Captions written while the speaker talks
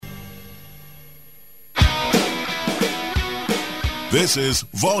This is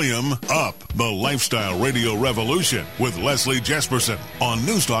Volume Up, the Lifestyle Radio Revolution with Leslie Jesperson on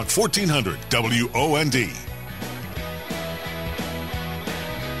Newstalk 1400 WOND.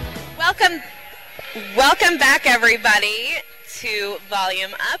 Welcome back, everybody, to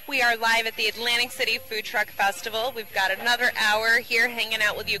Volume Up. We are live at the Atlantic City Food Truck Festival. We've got another hour here hanging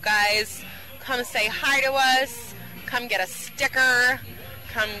out with you guys. Come say hi to us. Come get a sticker.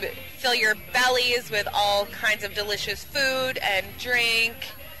 Come fill your bellies with all kinds of delicious food and drink.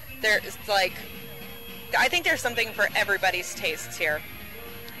 I think there's something for everybody's tastes here.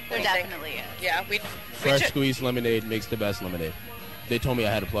 There definitely is. Yeah. Fresh squeezed lemonade makes the best lemonade. They told me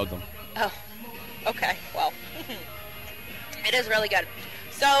I had to plug them. Oh, okay. Well, it is really good.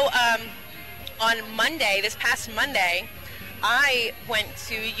 So, on Monday, this past Monday, I went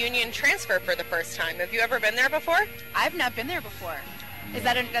to Union Transfer for the first time. Have you ever been there before? I've not been there before. Is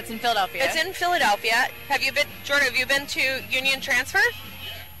that's in Philadelphia? It's in Philadelphia. Have you been, Jordan, have you been to Union Transfer?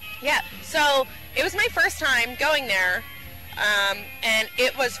 Yeah. So, it was my first time going there. And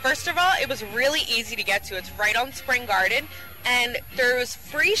it was, first of all, it was really easy to get to. It's right on Spring Garden. And there was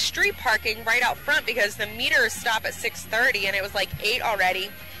free street parking right out front because the meters stop at 6:30 and it was like 8 already.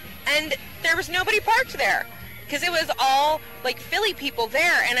 And there was nobody parked there because it was all like Philly people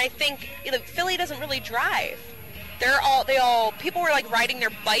there. And I think Philly doesn't really drive. People were like riding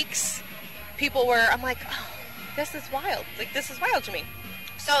their bikes. I'm like, oh, this is wild. Like, this is wild to me.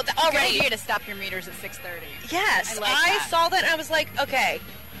 So already. Good idea to stop your meters at 6:30. Yes. I saw that and I was like, okay,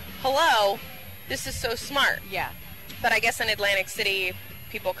 hello, this is so smart. Yeah. But I guess in Atlantic City,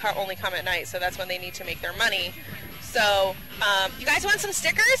 people only come at night, so that's when they need to make their money. So, you guys want some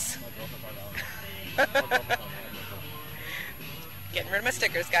stickers? Getting rid of my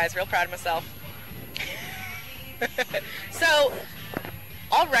stickers, guys. Real proud of myself. So,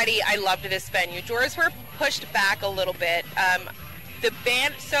 already I loved this venue. Doors were pushed back a little bit. The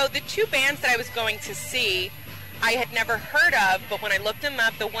two bands that I was going to see, I had never heard of, but when I looked them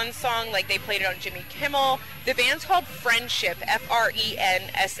up, the one song, like, they played it on Jimmy Kimmel. The band's called Friendship, F-R-E-N-S-H-I-P.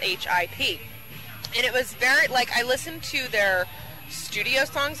 And it was very, like, I listened to their studio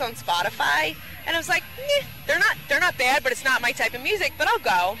songs on Spotify, and I was like, they're not bad, but it's not my type of music, but I'll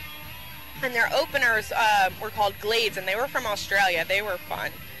go. And their openers were called Glades, and they were from Australia. They were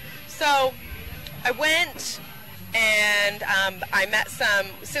fun. So I went, and I met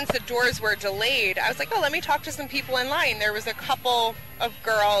since the doors were delayed, I was like, let me talk to some people in line. There was a couple of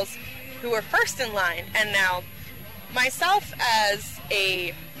girls who were first in line, and now myself as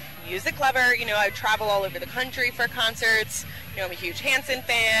a music lover, I travel all over the country for concerts. I'm a huge Hanson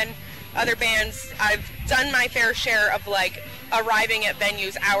fan. Other bands, I've done my fair share of, like, arriving at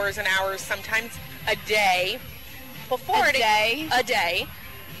venues hours and hours, sometimes a day. A day.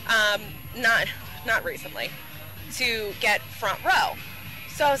 Not recently. To get front row.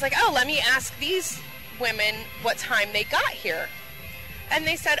 So I was like, let me ask these women what time they got here. And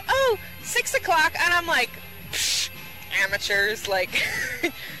they said, 6 o'clock. And I'm like, amateurs, like,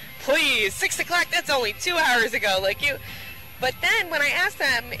 please, 6 o'clock, that's only 2 hours ago. Like, you. But then when I asked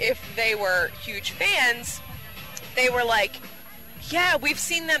them if they were huge fans, they were like, yeah, we've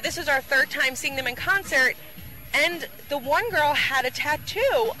seen them. This is our third time seeing them in concert. And the one girl had a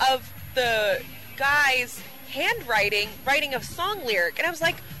tattoo of the guy's writing of song lyric. And I was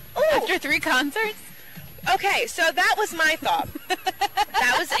like, oh. After 3 concerts? Okay, so that was my thought.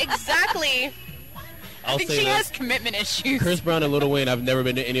 That was exactly. I think she has commitment issues. Chris Brown and Lil Wayne, I've never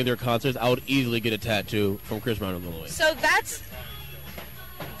been to any of their concerts. I would easily get a tattoo from Chris Brown and Lil Wayne. So that's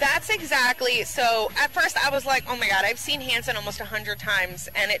exactly. So at first I was like, oh my God, I've seen Hanson almost 100 times,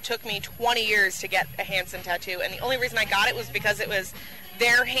 and it took me 20 years to get a Hanson tattoo. And the only reason I got it was because it was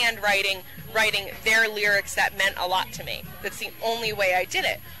their handwriting, writing their lyrics that meant a lot to me. That's the only way I did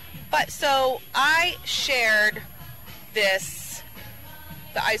it. But so I shared this.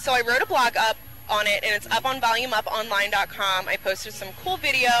 So I wrote a blog up on it, and it's up on volumeuponline.com. I posted some cool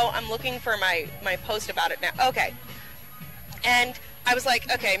video. I'm looking for my post about it now. Okay. And I was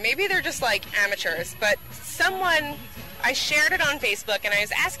like, okay, maybe they're just like amateurs, but I shared it on Facebook, and I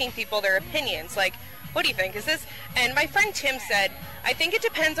was asking people their opinions, like, what do you think? Is this? And my friend Tim said, I think it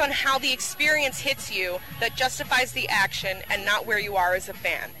depends on how the experience hits you that justifies the action and not where you are as a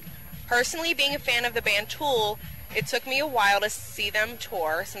fan. Personally, being a fan of the band Tool, it took me a while to see them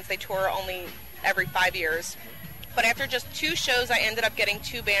tour, since they tour only every 5 years. But after just 2 shows, I ended up getting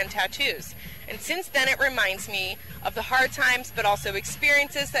 2 band tattoos. And since then, it reminds me of the hard times, but also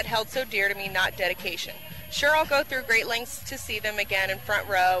experiences that held so dear to me, not dedication. Sure, I'll go through great lengths to see them again in front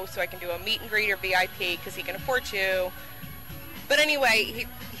row, so I can do a meet and greet or VIP, because he can afford to. But anyway,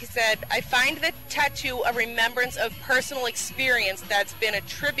 he said, I find the tattoo a remembrance of personal experience that's been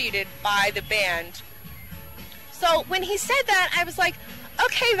attributed by the band. So when he said that, I was like,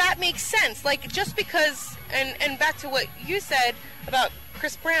 okay, that makes sense. Like, just because, and back to what you said about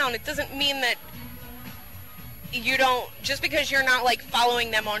Chris Brown, it doesn't mean that you don't, just because you're not, like,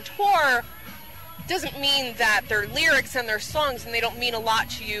 following them on tour, doesn't mean that their lyrics and their songs, and they don't mean a lot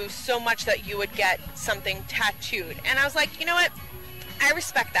to you so much that you would get something tattooed. And I was like, you know what? I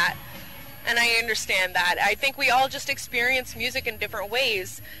respect that. And I understand that. I think we all just experience music in different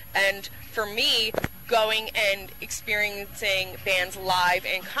ways. And for me, going and experiencing bands live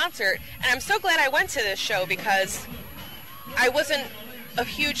in concert, and I'm so glad I went to this show because I wasn't a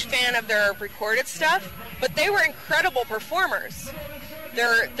huge fan of their recorded stuff, but they were incredible performers.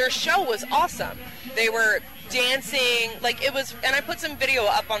 Their show was awesome. They were dancing, like it was, and I put some video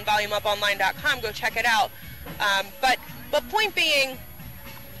up on volumeuponline.com, go check it out. But point being,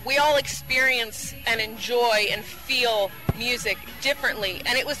 we all experience and enjoy and feel music differently,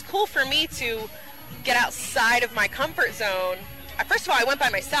 and it was cool for me to get outside of my comfort zone. First of all, I went by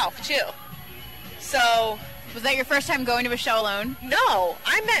myself too. So was that your first time going to a show alone? No,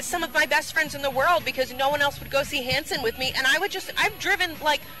 I met some of my best friends in the world because no one else would go see Hanson with me, and I've driven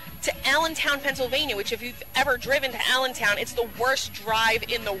like to Allentown, Pennsylvania, which if you've ever driven to Allentown, it's the worst drive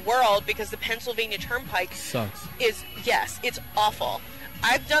in the world because the Pennsylvania Turnpike sucks. It's awful.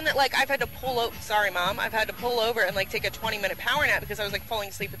 I've done that, like, I've had to pull over, sorry mom, I've had to pull over and like take a 20-minute power nap because I was like falling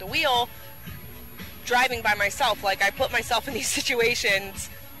asleep at the wheel driving by myself. Like, I put myself in these situations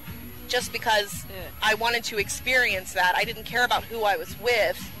just because I wanted to experience that. I didn't care about who I was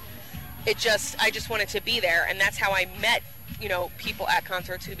with. I just wanted to be there, and that's how I met, people at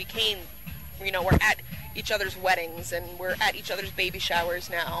concerts who became, we're at each other's weddings and we're at each other's baby showers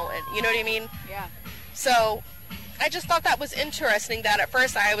now, and you know what I mean? Yeah. So I just thought that was interesting that at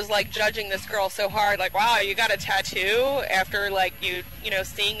first I was like judging this girl so hard, like, wow, you got a tattoo after like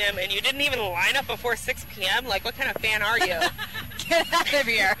seeing them, and you didn't even line up before 6 p.m. Like, what kind of fan are you? Get out of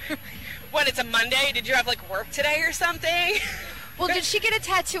here. What, it's a Monday? Did you have like work today or something? Well, did she get a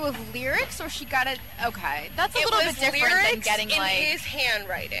tattoo of lyrics, or she got it? Okay, that's a little bit different than getting in like his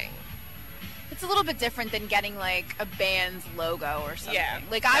handwriting. It's a little bit different than getting like a band's logo or something. Yeah.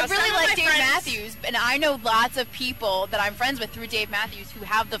 Like, I really like Dave friends... Matthews, and I know lots of people that I'm friends with through Dave Matthews who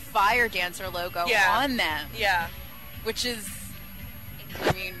have the Fire Dancer logo on them. Yeah. Which is,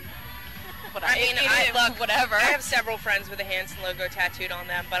 I mean, whatever. I have several friends with a Hanson logo tattooed on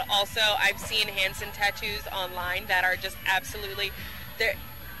them, but also I've seen Hanson tattoos online that are just absolutely.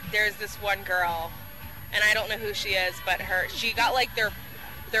 There's this one girl, and I don't know who she is, but she got like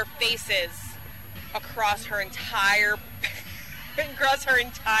their faces across her entire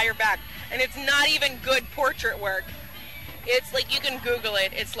back, and it's not even good portrait work. It's like, you can Google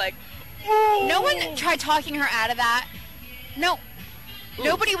it. It's like, ooh. No one tried talking her out of that. No. Ooh.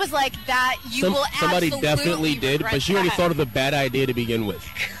 Nobody was like that. Somebody definitely did, but she already thought of the bad idea to begin with.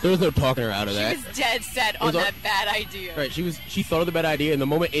 There was no talking her out of that. She was dead set on that bad idea. Right. She thought of the bad idea, and the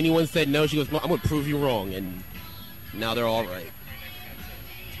moment anyone said no, she goes, "No, I'm going to prove you wrong," and now they're all right.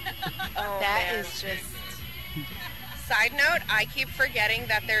 That is just. Side note, I keep forgetting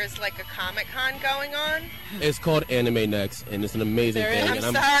that there's like a Comic-Con going on. It's called Anime Next, and it's an amazing thing. I'm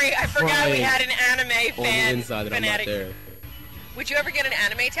sorry, I forgot we had an anime fan. On the inside that fanatic. I'm not there. Would you ever get an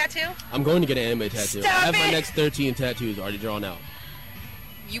anime tattoo? I'm going to get an anime tattoo. Stop I have it. my next 13 tattoos already drawn out.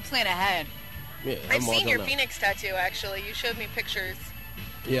 You plan ahead. Yeah, I've seen your Phoenix tattoo, actually. You showed me pictures.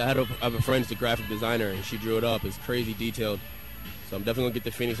 Yeah, I have a friend who's a graphic designer, and she drew it up. It's crazy detailed. So I'm definitely going to get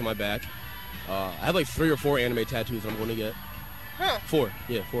the Phoenix on my back. I have like 3 or 4 anime tattoos I'm going to get. Huh. 4.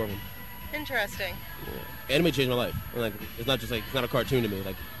 Yeah, 4 of them. Interesting. Yeah. Anime changed my life. Like, it's not just like, it's not a cartoon to me.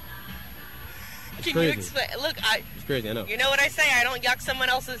 Like, it's Can crazy. you explain? Look, it's crazy, I know. You know what I say? I don't yuck someone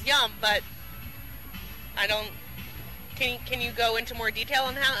else's yum, but I don't. Can you go into more detail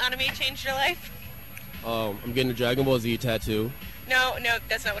on how anime changed your life? I'm getting a Dragon Ball Z tattoo. No,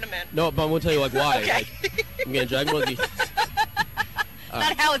 that's not what I meant. No, but I'm going to tell you like why. Okay. Like, I'm getting Dragon Ball Z.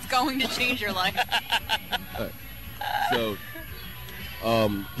 Not how it's going to change your life. Right. So,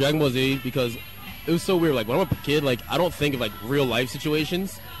 Dragon Ball Z, because it was so weird. Like, when I'm a kid, like, I don't think of, like, real life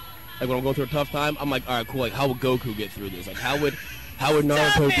situations. Like, when I'm going through a tough time, I'm like, all right, cool. Like, how would Goku get through this? Like, how would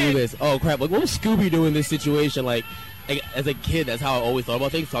Naruto do this? Oh, crap. Like, what would Scooby do in this situation? Like, as a kid, that's how I always thought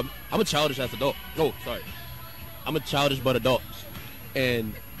about things. So I'm a childish ass adult. Oh, sorry. I'm a childish but adult.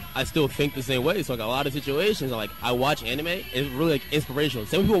 And I still think the same way. So, like, a lot of situations, like, I watch anime, it's really, like, inspirational.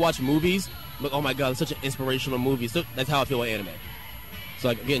 Some people watch movies, like, oh, my God, it's such an inspirational movie. So that's how I feel about anime. So,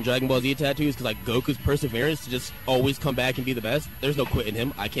 like, getting Dragon Ball Z tattoos because, like, Goku's perseverance to just always come back and be the best, there's no quitting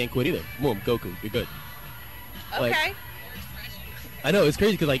him. I can't quit either. Boom, Goku, you're good. Okay. Like, I know, it's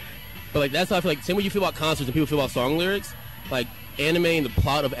crazy because, like, but, like, that's how I feel like, same way you feel about concerts and people feel about song lyrics, like, anime and the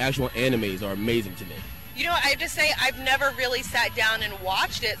plot of actual animes are amazing to me. You know, I have to say, I've never really sat down and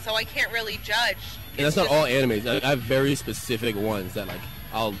watched it, so I can't really judge. And that's not all animes. I have very specific ones that, like,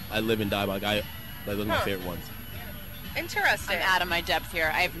 I live and die by. Like, those are my favorite ones. Interesting. I'm out of my depth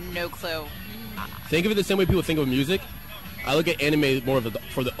here. I have no clue. Think of it the same way people think of music. I look at anime more of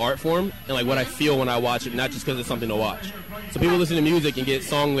for the art form and like what I feel when I watch it, not just because it's something to watch. So people listen to music and get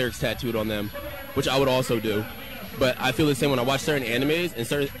song lyrics tattooed on them, which I would also do. But I feel the same when I watch certain animes and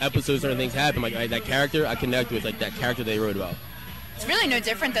certain episodes, certain things happen. Like that character, I connect with like that character they wrote about. It's really no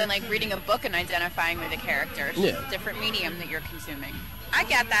different than like reading a book and identifying with a character. It's just Yeah. a different medium that you're consuming. I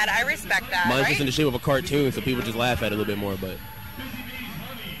get that. I respect that. Mine's right? just in the shape of a cartoon, so people just laugh at it a little bit more. But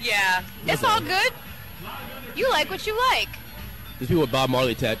Yeah. It's all good. You like what you like. there's people with Bob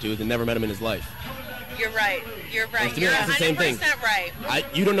Marley tattoos and never met him in his life. You're right. You're right. To me, You're that's the same 100% thing. right.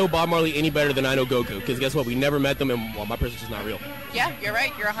 You don't know Bob Marley any better than I know Goku, because guess what? We never met them, and well, my person's just not real. Yeah, you're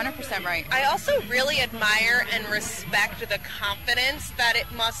right. You're 100% right. I also really admire and respect the confidence that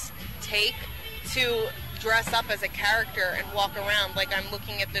it must take to dress up as a character and walk around. Like, I'm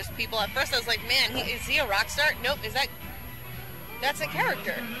looking at those people. At first I was like, man, is he a rock star? Nope. That's a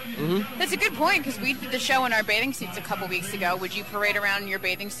character. Mm-hmm. That's a good point, because we did the show in our bathing suits a couple weeks ago. Would you parade around in your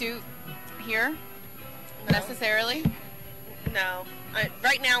bathing suit here? No. Necessarily? No.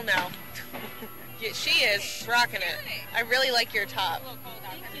 Right now, no. Yeah, she is rocking it. I really like your top.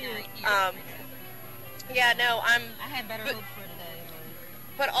 Yeah, no, I had better hopes for today.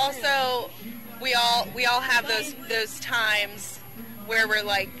 But also, we all have those times where we're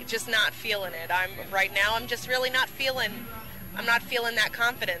like just not feeling it. I'm just really not feeling. I'm not feeling that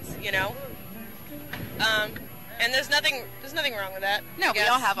confidence, you know. And there's nothing wrong with that. No, we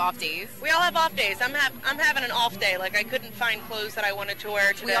all have off days. We all have off days. I'm having an off day. Like, I couldn't find clothes that I wanted to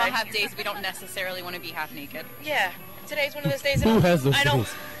wear today. We all have days we don't necessarily want to be half naked. Yeah, today's one of those days. Who has those I don't.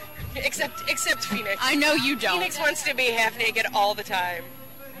 days? Except Phoenix. I know you don't. Phoenix wants to be half naked all the time.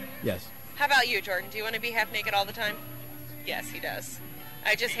 Yes. How about you, Jordan? Do you want to be half naked all the time? Yes, he does.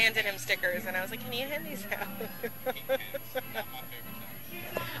 I just handed him stickers, and I was like, can you hand these out?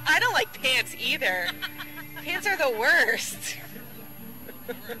 I don't like pants either. Pants are the worst.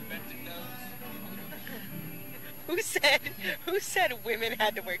 Who said women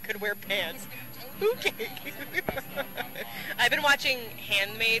could wear pants? Who cares? I've been watching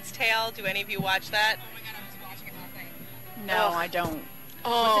Handmaid's Tale. Do any of you watch that? No, I don't.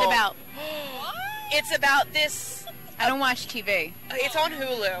 Oh. What's it about? It's about this. I don't watch TV. It's on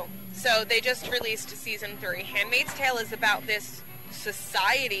Hulu. So they just released season 3. Handmaid's Tale is about this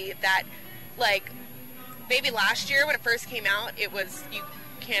society that, like, maybe last year when it first came out, it was, you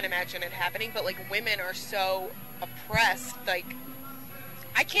can't imagine it happening, but, like, women are so oppressed. Like,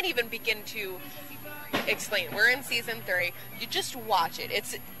 I can't even begin to explain. We're in season 3. You just watch it.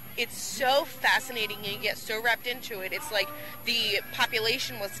 It's so fascinating, and you get so wrapped into it. It's like the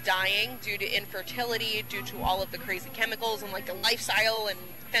population was dying due to infertility, due to all of the crazy chemicals and like the lifestyle and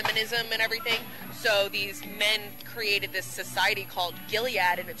feminism and everything. So these men created this society called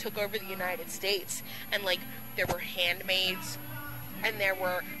Gilead, and it took over the United States. And like there were handmaids, and there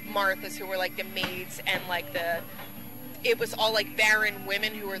were Marthas who were like the maids, and like it was all like barren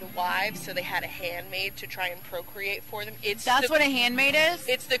women who were the wives, so they had a handmaid to try and procreate for them. That's what a handmaid is?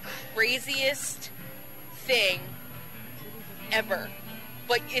 It's the craziest thing ever.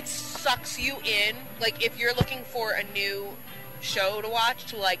 But it sucks you in. Like, if you're looking for a new show to watch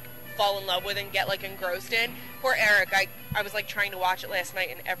to, like, fall in love with and get, like, engrossed in, poor Eric, I was, like, trying to watch it last night,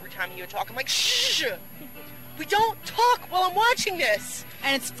 and every time you would talk, I'm like, shh! We don't talk while I'm watching this!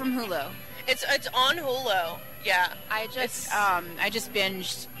 And it's from Hulu. It's on Hulu. Yeah. I just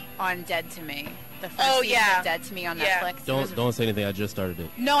binged on Dead to Me. The first season of Dead to Me on Netflix. Don't say anything. I just started it.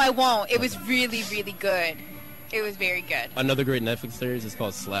 No, I won't. It was really, really good. It was very good. Another great Netflix series is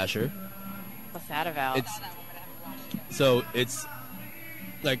called Slasher. What's that about? It's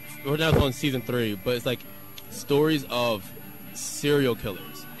like, we're now on season 3, but it's like stories of serial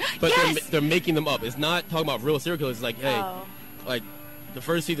killers. But Yes! they're making them up. It's not talking about real serial killers. It's like, hey, Oh. like, the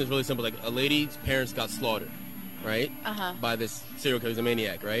first season is really simple. Like, a lady's parents got slaughtered, right? Uh-huh. By this serial killer, he's a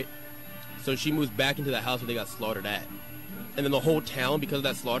maniac, right? So she moves back into the house where they got slaughtered at. And then the whole town, because of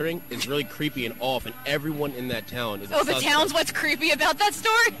that slaughtering, is really creepy and off, and everyone in that town is a Oh, the suspect. town's what's creepy about that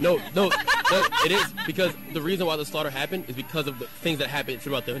story? No, it is, because the reason why the slaughter happened is because of the things that happened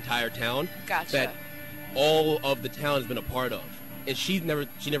throughout the entire town. Gotcha. That all of the town has been a part of. and she never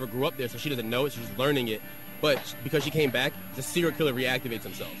grew up there, so she doesn't know it. She's learning it. But because she came back, the serial killer reactivates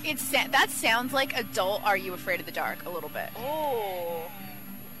himself. That sounds like adult Are You Afraid of the Dark a little bit. Oh.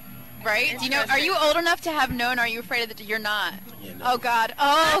 Right? Do you know? Are you old enough to have known Are You Afraid of the Dark? You're not. Yeah, no. Oh, God.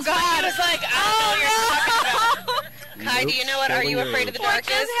 Oh, God. I was like, I don't know what you're talking about. Kai, do you know what Are You Afraid of the Dark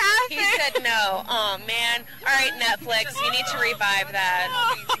is? He said no. Oh, man. All right, Netflix, you need to revive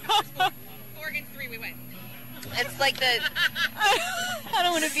that. 4 against 3, we win. It's like the... I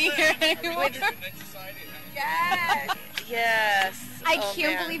don't want to be here anymore. Yes. Yes. I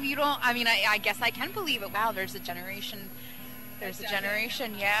can't believe you don't... I mean, I guess I can believe it. Wow, there's a generation...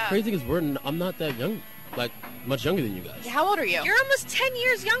 yeah. Crazy because I'm not that young, like much younger than you guys. How old are you? You're almost 10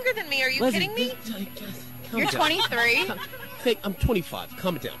 years younger than me. Are you kidding me? You're 23. I'm 25.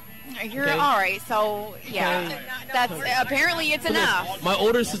 Calm it down. You're okay. All right. So yeah, that's apparently it's enough. My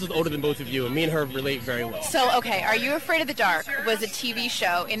older sister's older than both of you, and me and her relate very well. So okay, Are You Afraid of the Dark was a TV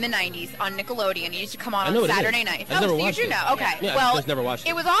show in the '90s on Nickelodeon. It used to come on Saturday nights. I've never watched you know? Okay. Yeah, well, I just never watched it.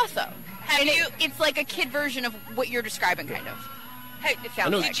 It was awesome. It's like a kid version of what you're describing, kind of. Hey,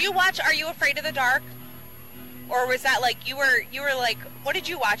 did you watch Are You Afraid of the Dark? Or was that like you were like, what did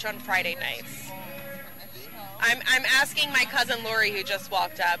you watch on Friday nights? I'm asking my cousin Lori, who just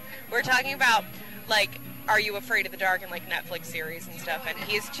walked up. We're talking about like Are You Afraid of the Dark and like Netflix series and stuff, and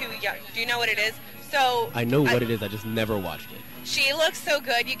he's too young. Do you know what it is? So I know what it is. I just never watched it. She looks so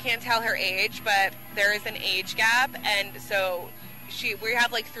good, you can't tell her age, but there is an age gap, and so we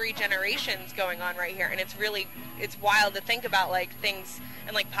have like 3 generations going on right here, and it's wild to think about like things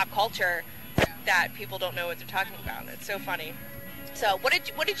and like pop culture that people don't know what they're talking about. It's so funny. So what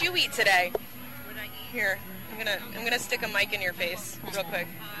did you eat today? What did I eat? Here, I'm gonna stick a mic in your face real quick.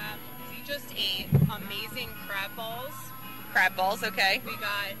 We just ate amazing crab balls. Crab balls, okay. We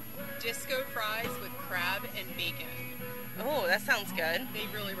got disco fries with crab and bacon. Oh, that sounds good. They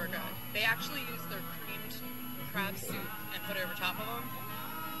really were good. They actually used their creamed crab soup and put it over top of them.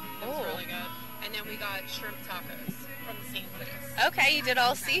 It was really good. And then we got shrimp tacos from the same place. Okay, you did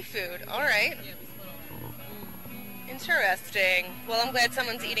all seafood. All right. Yeah, it was little. Interesting. Well, I'm glad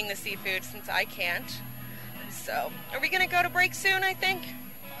someone's eating the seafood since I can't. So, are we going to go to break soon, I think?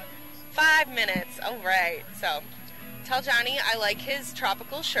 5 minutes. All right. So, tell Johnny I like his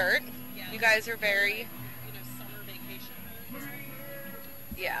tropical shirt. Yeah. You guys are very... summer vacation.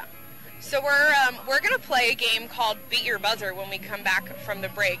 Yeah. So we're going to play a game called Beat Your Buzzer when we come back from the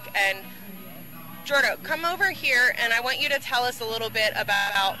break. And, Jordo, come over here, and I want you to tell us a little bit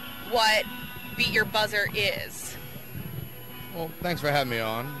about what Beat Your Buzzer is. Well, thanks for having me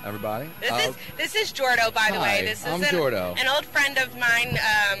on, everybody. This is Jordo, by the way. This is Jordo. An old friend of mine.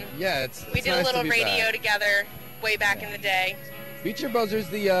 We did nice a little radio back together way back in the day. Beat Your Buzzer's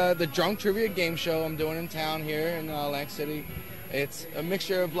the drunk trivia game show I'm doing in town here in Atlantic City. It's a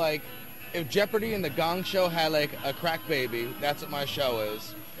mixture of like, if Jeopardy and the Gong Show had like a crack baby, that's what my show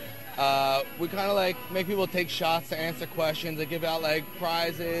is. We kind of like make people take shots to answer questions. I give out like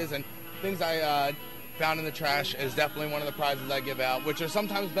prizes and things I found in the trash is definitely one of the prizes I give out, which are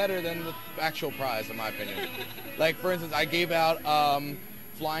sometimes better than the actual prize, in my opinion. Like, for instance, I gave out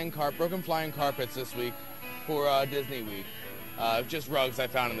broken flying carpets this week for Disney Week. Just rugs I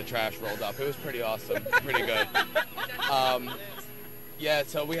found in the trash rolled up. It was pretty awesome, pretty good. Yeah,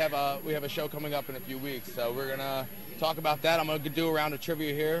 so we have a show coming up in a few weeks, so we're gonna talk about that. I'm gonna do a round of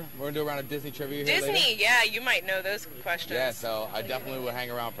trivia here. We're gonna do a round of Disney trivia here. Disney, later. Yeah, you might know those questions. Yeah, so I definitely will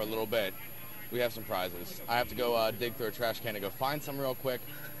hang around for a little bit. We have some prizes. I have to go dig through a trash can to go find some real quick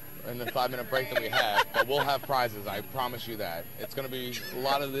in the 5-minute break that we have, but we'll have prizes, I promise you that. It's going to be a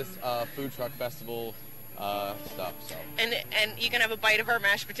lot of this food truck festival stuff. So. And you can have a bite of our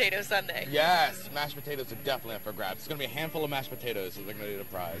mashed potato sundae. Yes, mashed potatoes are definitely up for grabs. It's going to be a handful of mashed potatoes, so they're going to get a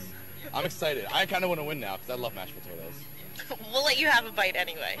prize. I'm excited. I kind of want to win now because I love mashed potatoes. We'll let you have a bite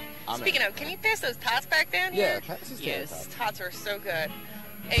anyway. Speaking of, can you pass those tots back down here? Yeah, yes, tots are so good.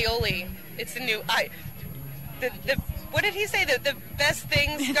 Aioli, it's the new. What did he say? The best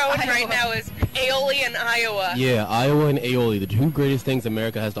things going right now is aioli and Iowa. Yeah, Iowa and aioli. The 2 greatest things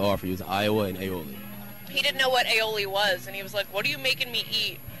America has to offer you is Iowa and aioli. He didn't know what aioli was, and he was like, "What are you making me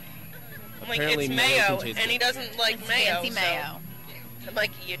eat?" I'm Apparently like, "It's mayo," and he doesn't like it's mayo. Fancy mayo. So I'm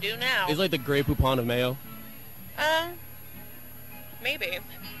like, "You do now." It's like the Grey Poupon of mayo. Maybe.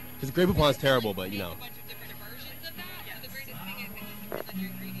 Because Grey Poupon's terrible, but you know.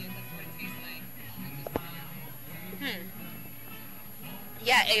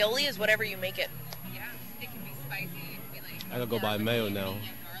 Yeah, aioli is whatever you make it. Yeah, it can be spicy. It can be like I gotta go buy mayo now.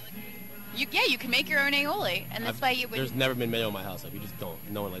 You can make your own aioli, and this way you would. There's never been mayo in my house. Like, we just don't.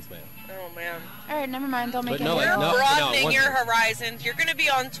 No one likes mayo. Oh man. All right, never mind. Don't make it. You're broadening your horizons. You're gonna be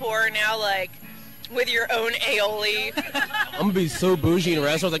on tour now, like with your own aioli. I'm gonna be so bougie in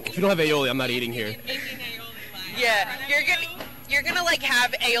restaurants. Like, if you don't have aioli, I'm not eating here. Yeah, you're gonna like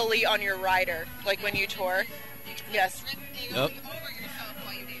have aioli on your rider, like when you tour. Yes. Yep.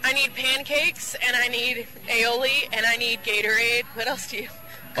 I need pancakes, and I need aioli, and I need Gatorade. What else do you?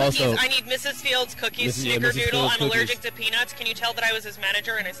 Cookies. Also, I need Mrs. Fields cookies, Snickerdoodle. I'm allergic to peanuts. Can you tell that I was his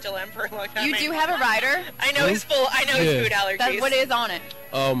manager, and I still am for a long time? You do have a rider? I know he's full. I know his food allergies. What is on it?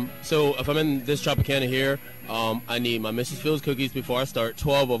 So if I'm in this Tropicana here, I need my Mrs. Fields cookies before I start.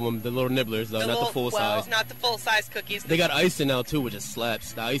 12 of them, the little nibblers, though, not the full size. Not the full size cookies. They got icing now too, which just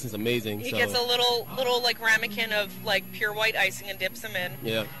slaps. The icing's amazing. He gets a little like ramekin of like pure white icing and dips them in.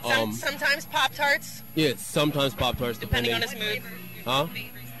 Yeah. Sometimes Pop-Tarts. Yeah, sometimes Pop-Tarts. Depending on his mood. Huh?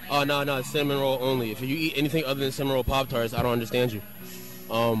 Oh, no, it's cinnamon roll only. If you eat anything other than cinnamon roll Pop-Tarts, I don't understand you.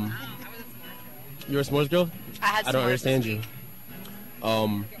 You're a s'mores girl? I don't understand you.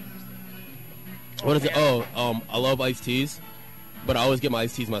 What is it? I love iced teas, but I always get my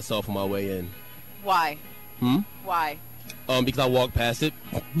iced teas myself on my way in. Why? Why? Because I walk past it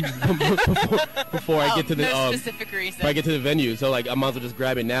before I get to the specific reason. Before I get to the venue, so like I might as well just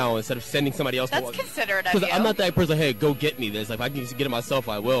grab it now instead of sending somebody else. That's considerate of you. Because I'm not that person. Hey, go get me this. Like if I can just get it myself,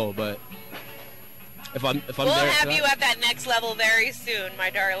 I will. But if I'm we'll there, have you at that next level very soon, my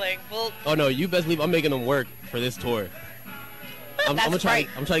darling. Oh no, you best believe I'm making them work for this tour. I'm trying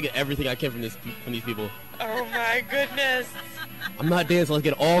to get everything I can from these people. Oh my goodness. I'm not dancing. Let's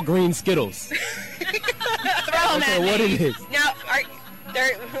get all green Skittles. Throw them at me. What it is. Now,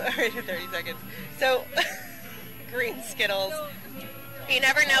 30 seconds. So, green Skittles. You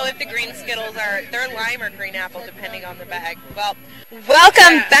never know if the green Skittles they're lime or green apple, depending on the bag. Well,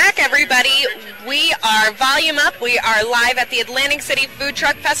 welcome back, everybody. We are Volume Up. We are live at the Atlantic City Food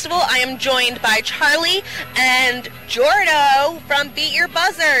Truck Festival. I am joined by Charlie and Jordo from Beat Your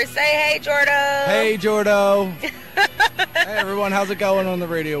Buzzer. Say hey, Jordo. Hey, Jordo. Hey, everyone. How's it going on the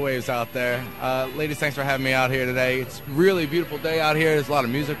radio waves out there? Ladies, thanks for having me out here today. It's a really beautiful day out here. There's a lot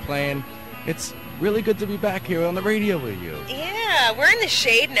of music playing. It's really good to be back here on the radio with you. Yeah, we're in the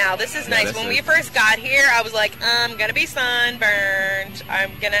shade now. This is nice. When we first got here, I was like, I'm gonna be sunburned.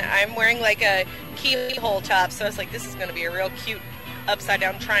 I'm wearing like a keyhole top, so I was like, this is gonna be a real cute upside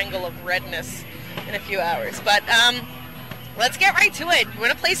down triangle of redness in a few hours. But let's get right to it. You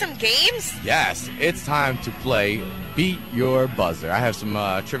wanna play some games? Yes, it's time to play Beat Your Buzzer. I have some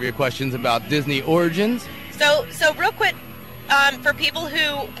trivia questions about Disney origins. So real quick, for people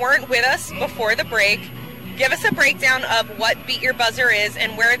who weren't with us before the break, give us a breakdown of what Beat Your Buzzer is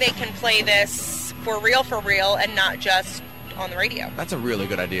and where they can play this for real, and not just on the radio. That's a really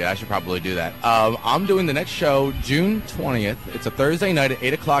good idea. I should probably do that. I'm doing the next show June 20th. It's a Thursday night at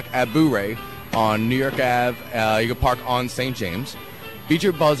 8 o'clock at Boo Ray on New York Ave. You can park on St. James. Beat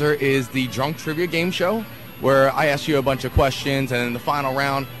Your Buzzer is the drunk trivia game show where I ask you a bunch of questions, and in the final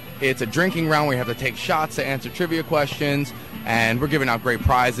round, it's a drinking round where you have to take shots to answer trivia questions. And we're giving out great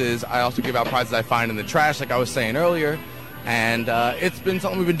prizes. I also give out prizes I find in the trash, like I was saying earlier. And it's been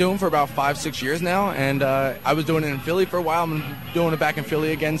something we've been doing for about 5-6 years now. And I was doing it in Philly for a while. I'm doing it back in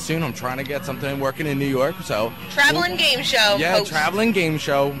Philly again soon. I'm trying to get something working in New York. So traveling game show. Yeah, host. Traveling game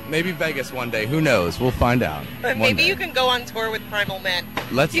show. Maybe Vegas one day. Who knows? We'll find out. Maybe you can go on tour with Primal Men.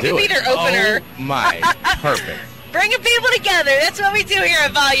 Let's do it. You can be their opener. Oh my, perfect. Bringing people together. That's what we do here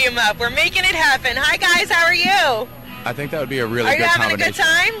at Volume Up. We're making it happen. Hi guys, how are you? I think that would be a really good combination. Are you having a good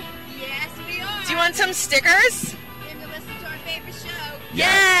time? Yes, we are. Do you want some stickers? And to listen to our favorite show.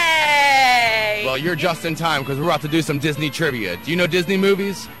 Yes. Yay! Well, you're just in time because we're about to do some Disney trivia. Do you know Disney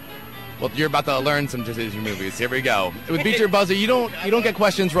movies? Well, you're about to learn some Disney movies. Here we go. With Beat Your Buzzer, you don't get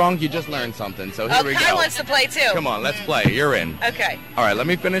questions wrong. You just learn something. So here we go. Kai wants to play too. Come on, let's play. You're in. Okay. All right, let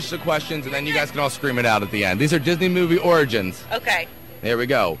me finish the questions, and then you guys can all scream it out at the end. These are Disney movie origins. Okay. Here we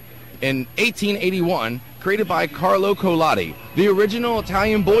go. In 1881, created by Carlo Collodi, the original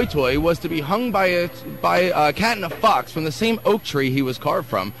Italian boy toy was to be hung by a cat and a fox from the same oak tree he was carved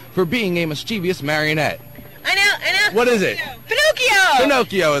from for being a mischievous marionette. I know. What is it? Pinocchio!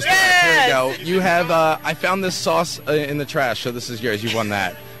 Pinocchio is correct. Yes! Here we go. You have, I found this sauce in the trash, so this is yours. You won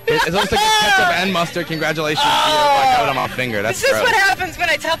that. It looks like ketchup and mustard. Congratulations to you. I got it on my finger. That's This is what happens when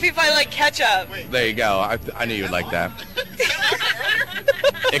I tell people I like ketchup. There you go. I knew you'd like that.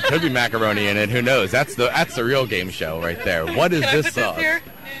 It could be macaroni in it. Who knows? That's the real game show right there. What is this sauce?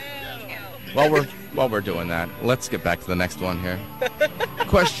 While we're doing that, let's get back to the next one here.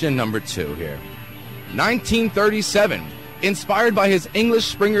 Question number 2 here. 1937. Inspired by his English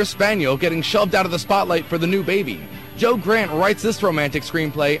Springer Spaniel getting shoved out of the spotlight for the new baby, Joe Grant writes this romantic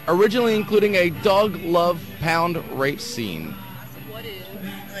screenplay, originally including a dog love pound rape scene.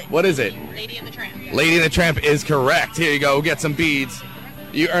 What is it? Lady and the Tramp. Lady and the Tramp is correct. Here you go. Get some beads.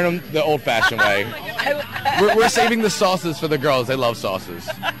 You earn them the old-fashioned way. We're saving the sauces for the girls. They love sauces.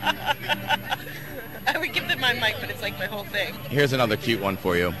 I would give them my mic, but it's like my whole thing. Here's another cute one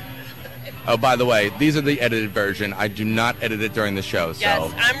for you. Oh, by the way, these are the edited version. I do not edit it during the show. So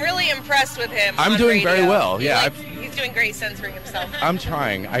yes, I'm really impressed with him. I'm doing very well. Yeah, he's doing great censoring himself. I'm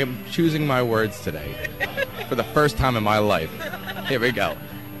trying. I am choosing my words today for the first time in my life. Here we go.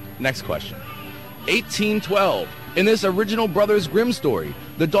 Next question. 1812. In this original Brothers Grimm story,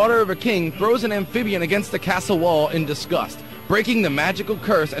 the daughter of a king throws an amphibian against the castle wall in disgust, breaking the magical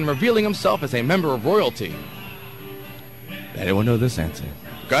curse and revealing himself as a member of royalty. Anyone know this answer?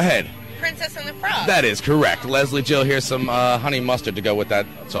 Go ahead. Princess and the Frog. That is correct. Leslie Jill, here's some honey mustard to go with that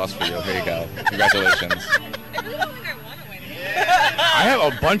sauce for you. Here you go. Congratulations. I really don't think I want to win. I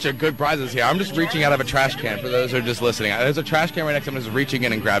have a bunch of good prizes here. I'm just reaching out of a trash can for those who are just listening. There's a trash can right next to me. I'm just reaching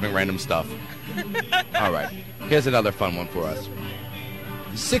in and grabbing random stuff. All right. Here's another fun one for us.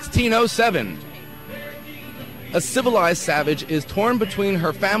 1607. A civilized savage is torn between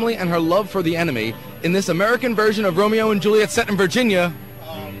her family and her love for the enemy. In this American version of Romeo and Juliet set in Virginia...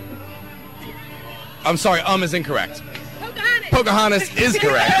 I'm sorry, is incorrect. Pocahontas is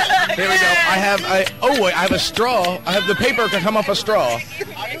correct. Here we go. I have a straw. I have the paper can come off a straw.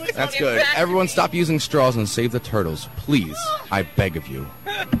 That's good. Everyone stop using straws and save the turtles. Please. I beg of you.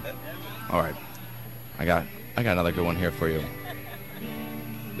 All right. I got another good one here for you.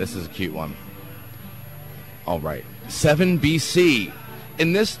 This is a cute one. All right. 7 BC.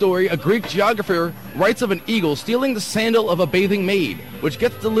 In this story, a Greek geographer writes of an eagle stealing the sandal of a bathing maid, which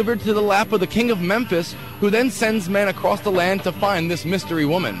gets delivered to the lap of the king of Memphis, who then sends men across the land to find this mystery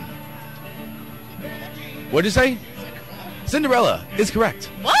woman. What'd you say? Cinderella is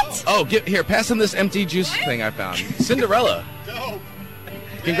correct. What? Oh, here, pass him this empty juice thing I found. Cinderella.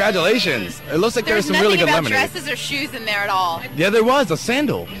 Congratulations. It looks like there's some really good lemonade. There's nothing about dresses or shoes in there at all. Yeah, there was a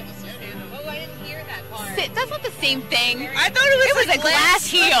sandal. That's not the same thing. I thought it was a glass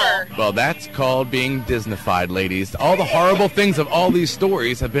heel. Well, that's called being Disneyfied, ladies. All the horrible things of all these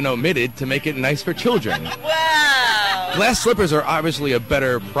stories have been omitted to make it nice for children. Wow. Glass slippers are obviously a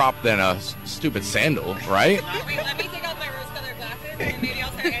better prop than a stupid sandal, right? Let me take off my rose-colored glasses and maybe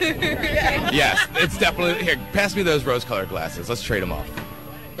I'll start answering first. Yes, it's definitely... Here, pass me those rose-colored glasses. Let's trade them off.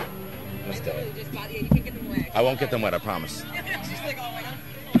 Let's do it. You can get them wet. I won't get them wet, I promise. She's like, oh my God.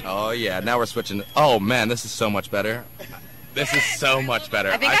 Oh, yeah, now we're switching. Oh, man, this is so much better. This is so much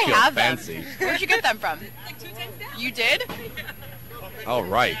better. I think I feel have fancy. them. Where'd you get them from? Like 2 times down. You did? All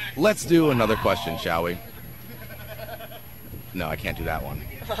right, let's do another question, shall we? No, I can't do that one.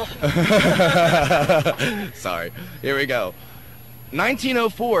 Sorry. Here we go.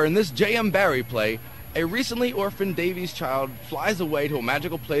 1904, in this J.M. Barrie play, a recently orphaned Davies child flies away to a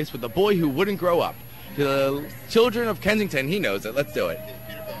magical place with a boy who wouldn't grow up. To the children of Kensington, he knows it. Let's do it.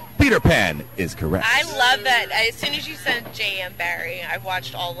 Peter Pan is correct. I love that. As soon as you said J.M. Barrie, I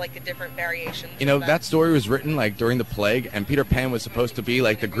watched all like the different variations. You know, that story was written like during the plague, and Peter Pan was supposed to be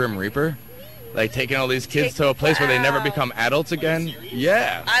like the Grim Reaper, like taking all these kids to a place where they never become adults again.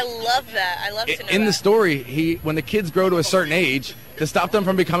 Yeah. I love that. I love to know In that. the story, when the kids grow to a certain age, to stop them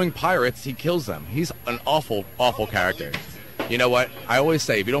from becoming pirates, he kills them. He's an awful, awful character. You know what? I always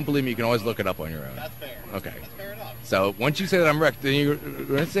say, if you don't believe me, you can always look it up on your own. That's fair. Okay. Fair enough. So once you say that I'm correct, then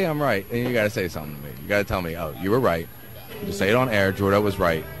when I say I'm right, then you got to say something to me. You got to tell me, oh, you were right. Just say it on air. Jordan was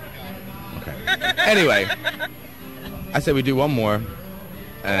right. Okay. Anyway, I said we do one more,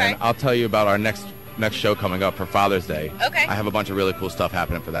 and I'll tell you about our next show coming up for Father's Day. Okay. I have a bunch of really cool stuff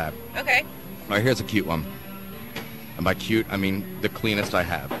happening for that. Okay. All right, here's a cute one. And by cute, I mean the cleanest I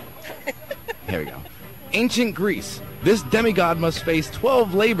have. Here we go. Ancient Greece. This demigod must face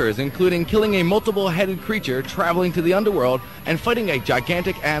 12 labors, including killing a multiple-headed creature, traveling to the underworld, and fighting a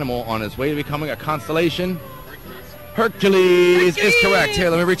gigantic animal on his way to becoming a constellation. Hercules is correct. Here,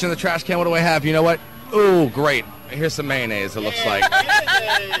 let me reach in the trash can. What do I have? You know what? Oh, great. Here's some mayonnaise, it looks like.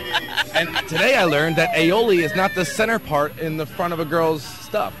 And today I learned that aioli is not the center part in the front of a girl's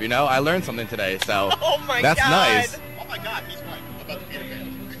stuff. You know, I learned something today, so that's nice. Oh my God, he's right about the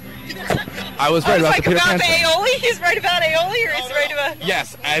Peter Pan. I was right about the Peter Pan. About the aioli? He's right about aioli, or he's right about...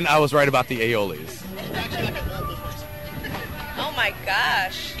 Yes, and I was right about the aiolis. Oh my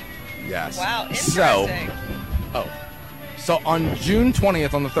gosh. Yes. Wow, interesting. So on June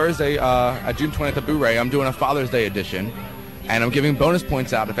 20th, on the Thursday, at June 20th at Boo-Ray, I'm doing a Father's Day edition. And I'm giving bonus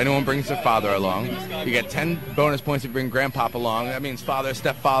points out if anyone brings their father along. You get 10 bonus points if you bring grandpop along. That means fathers,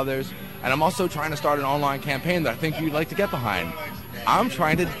 stepfathers. And I'm also trying to start an online campaign that I think you'd like to get behind. I'm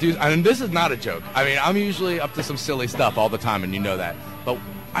trying to do, and this is not a joke. I mean, I'm usually up to some silly stuff all the time, and you know that. But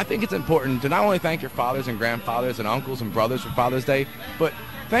I think it's important to not only thank your fathers and grandfathers and uncles and brothers for Father's Day, but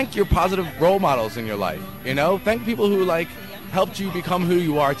thank your positive role models in your life. You know, thank people who helped you become who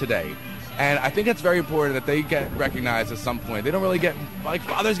you are today. And I think it's very important that they get recognized at some point. They don't really get,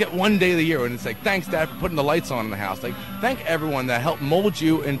 fathers get one day of the year, and it's like, thanks, Dad, for putting the lights on in the house. Thank everyone that helped mold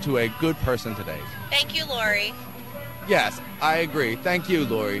you into a good person today. Thank you, Lori. Yes, I agree. Thank you,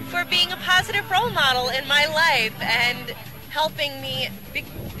 Lori. For being a positive role model in my life and helping me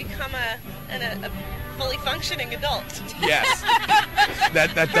become a fully functioning adult. Yes.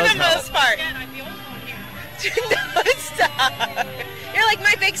 that does help. For the most part. No, stop. You're like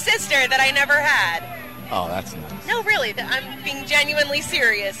my big sister that I never had. Oh, that's nice. No, really. I'm being genuinely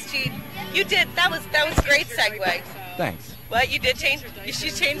serious. You did. That was a great segue. Thanks. What? You did change? She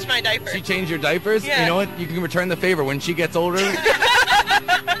changed my diaper. She changed your diapers? Yeah. You know what? You can return the favor when she gets older.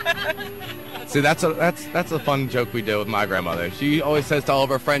 See, that's a fun joke we do with my grandmother. She always says to all of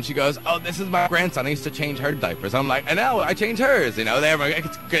her friends, she goes, "Oh, this is my grandson. I used to change her diapers." I'm like, "And now I change hers." You know,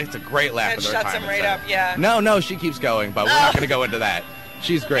 it's a great laugh. It shuts them right up. Yeah. No, she keeps going, but we're not going to go into that.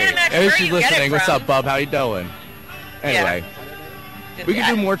 She's great. If she's listening, what's up, bub? How you doing? Anyway. Yeah. We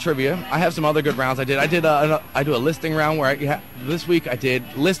can do more trivia. I have some other good rounds. I do a listing round where this week I did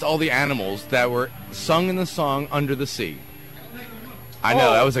list all the animals that were sung in the song Under the Sea. I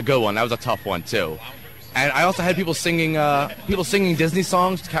know, that was a good one. That was a tough one too. And I also had people singing Disney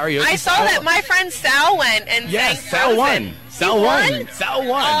songs, karaoke. I saw that my friend Sal went and sang Sal won. Sal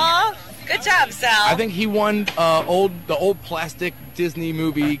won. Aw, good job, Sal. I think he won the old plastic Disney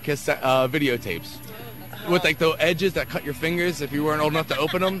movie cassette videotapes. With the edges that cut your fingers if you weren't old enough to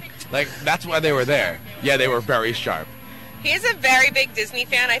open them. That's why they were there. Yeah, they were very sharp. He's a very big Disney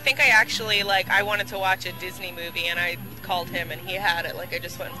fan. I think I actually, I wanted to watch a Disney movie, and I called him, and he had it. I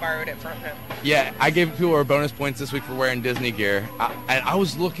just went and borrowed it from him. Yeah, I gave people bonus points this week for wearing Disney gear. And I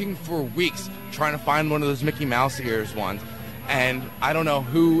was looking for weeks trying to find one of those Mickey Mouse ears ones. And I don't know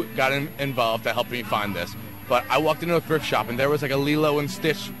who got involved to help me find this. But I walked into a thrift shop, and there was a Lilo and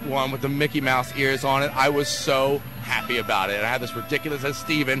Stitch one with the Mickey Mouse ears on it. I was so happy about it. And I had this ridiculous, as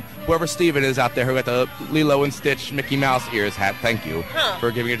Steven, whoever Steven is out there who got the Lilo and Stitch Mickey Mouse ears hat, thank you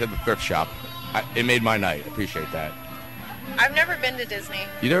for giving it to the thrift shop. It made my night. Appreciate that. I've never been to Disney.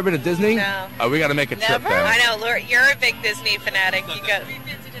 You've never been to Disney? No. Oh, we got to make a trip then. I know, Laura, you're a big Disney fanatic. You go.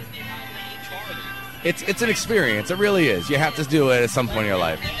 It's an experience. It really is. You have to do it at some point in your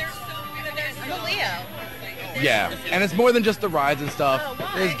life. There's the Leo. Yeah, and it's more than just the rides and stuff.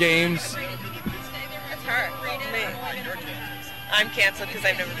 There's games. That's her. Me. I'm canceled because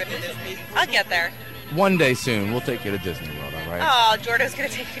I've never been to Disney. I'll get there. One day soon, we'll take you to Disney World, all right? Oh, Jordan's going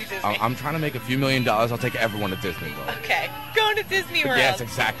to take you to Disney. I'm trying to make a few $1 million. I'll take everyone to Disney World. Okay. Going to Disney World. Yes,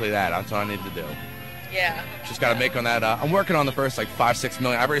 exactly that. That's what I need to do. Yeah. Just got to make on that. I'm working on the first, $5-6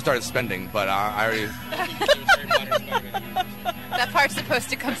 million. I've already started spending, but I already... That part's supposed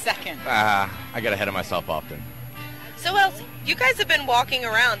to come second. I get ahead of myself often. So what else? You guys have been walking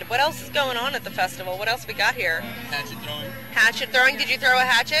around. What else is going on at the festival? What else we got here? Hatchet throwing. Hatchet throwing? Did you throw a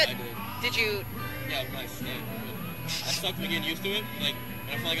hatchet? I did. Did you? Yeah, with my snake. I sucked to getting used to it.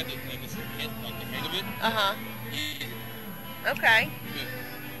 I feel like I got the hang of it. Uh-huh. Okay.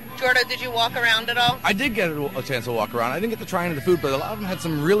 Jordan, did you walk around at all? I did get a chance to walk around. I didn't get to try any of the food, but a lot of them had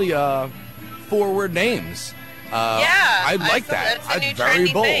some really forward names. I like that. It's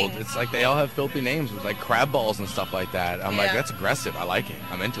very bold. Thing. It's they all have filthy names with crab balls and stuff like that. I'm like, that's aggressive. I like it.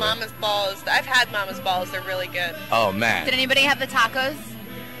 I'm into Mama's Balls. I've had Mama's Balls. They're really good. Oh, man. Did anybody have the tacos?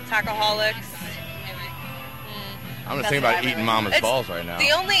 Tacoholics. I'm just thinking about eating Mama's Balls right now.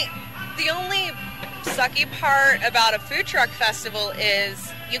 The only sucky part about a food truck festival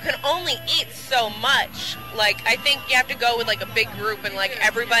is you can only eat so much. I think you have to go with a big group and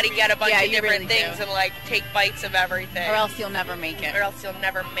everybody get a bunch of different things and take bites of everything. Or else you'll never make it.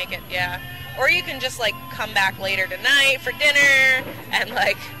 Yeah. Or you can just come back later tonight for dinner and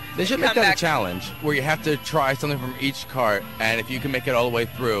They should make that a challenge where you have to try something from each cart, and if you can make it all the way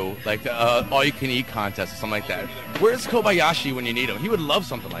through, the all-you-can-eat contest or something like that. Where's Kobayashi when you need him? He would love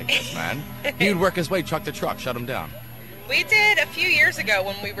something like this, man. He would work his way truck to truck, shut him down. We did a few years ago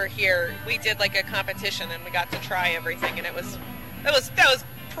when we were here. We did a competition, and we got to try everything, and that was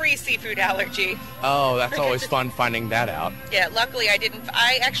pre-seafood allergy. Oh, that's always fun finding that out. Yeah, luckily I didn't.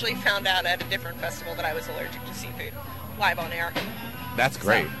 I actually found out at a different festival that I was allergic to seafood, live on air. That's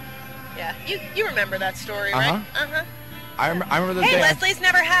great. So, yeah, you remember that story, right? Uh-huh. I remember the Hey, day. Leslie's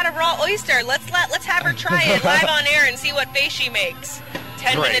never had a raw oyster. Let's have her try it live on air and see what face she makes.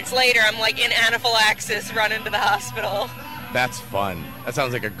 10 Great. minutes later, I'm like in anaphylaxis, running to the hospital. That's fun. That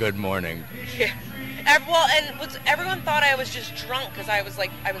sounds like a good morning. Yeah. Everyone thought I was just drunk because I was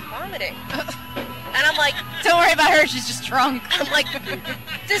vomiting. And I'm like, don't worry about her. She's just drunk. I'm like,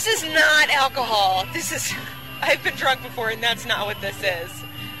 this is not alcohol. I've been drunk before, and that's not what this is.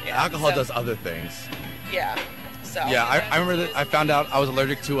 Yeah, Alcohol does other things. Yeah. So. Yeah, I remember that I found out I was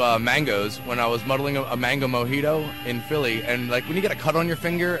allergic to mangoes when I was muddling a mango mojito in Philly. And, like, when you get a cut on your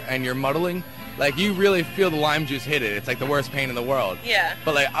finger and you're muddling, like, you really feel the lime juice hit it. It's, like, the worst pain in the world. Yeah.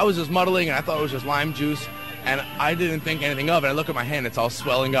 But, like, I was just muddling, and I thought it was just lime juice. And I didn't think anything of it. I look at my hand, it's all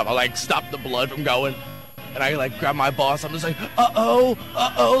swelling up. I, like, stopped the blood from going. And I, like, grabbed my boss. I'm just like, uh-oh,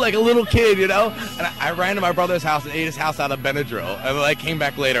 like a little kid, you know? And I ran to my brother's house and ate his house out of Benadryl. And, like, came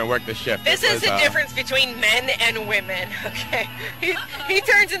back later and worked the shift. This is the difference between men and women, okay? He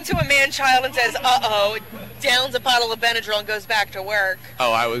turns into a man-child and says, uh-oh, downs a bottle of Benadryl and goes back to work.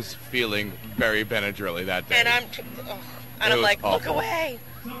 Oh, I was feeling very Benadryl-y that day. And I'm like, awful. Look away.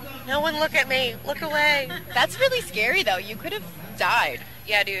 No one look at me. Look away. That's really scary, though. You could have died.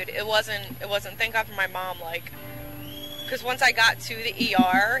 Yeah, dude, it wasn't, thank God for my mom, like, because once I got to the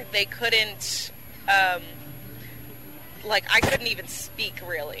ER, they couldn't, I couldn't even speak,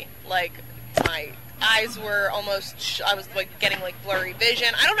 really. Like, my eyes were almost, I was, like, getting, like, blurry vision.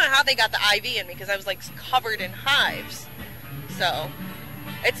 I don't know how they got the IV in me, because I was, like, covered in hives. So,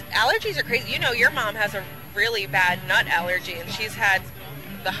 allergies are crazy. You know, your mom has a really bad nut allergy, and she's had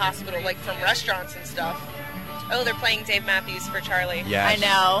the hospital, like, from restaurants and stuff. Oh, they're playing Dave Matthews for Charlie. Yeah, I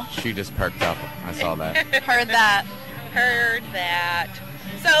know. She just perked up. I saw that. Heard that. Heard that.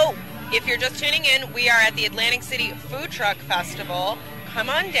 So, if you're just tuning in, we are at the Atlantic City Food Truck Festival. Come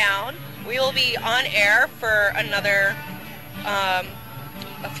on down. We will be on air for another, a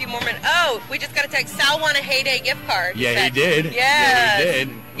few more minutes. Oh, we just got a text. Sal won a Heyday gift card. Yeah, he did. Yes. Yeah, he did.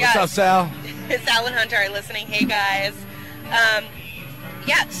 Yes. What's up, Sal? Sal and Hunter are listening. Hey, guys.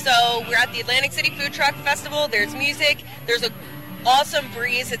 Yeah, so we're at the Atlantic City Food Truck Festival. There's music. There's an awesome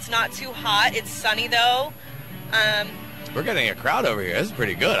breeze. It's not too hot. It's sunny, though. We're getting a crowd over here. This is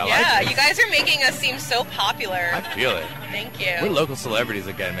pretty good. I like Yeah, this. you guys are making us seem so popular. I feel it. Thank you. We're local celebrities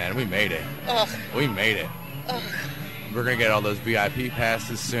again, man. We made it. Ugh. We made it. Ugh. We're going to get all those VIP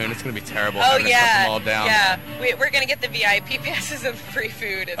passes soon. It's going to be terrible Oh, having to cut yeah. them all down. Yeah. We're going to get the VIP passes and free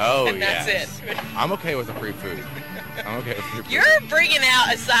food. And that's yes. it. I'm okay with the free food. I'm okay with free food. You're bringing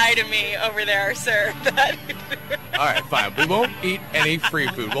out a side of me over there, sir. All right, fine. We won't eat any free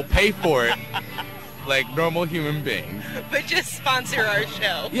food. We'll pay for it like normal human beings. But just sponsor our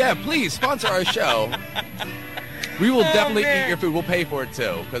show. Yeah, please sponsor our show. We will definitely man. eat your food. We'll pay for it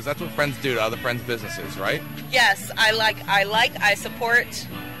too, because that's what friends do to other friends' businesses, right? Yes, I support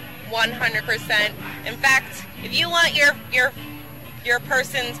 100%. In fact, if you want your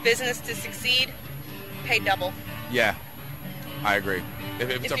person's business to succeed, pay double. Yeah, I agree. If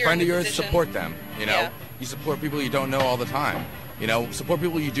it's If a you're friend in of the yours, position. support them. You know, Yeah. you support people you don't know all the time. You know, support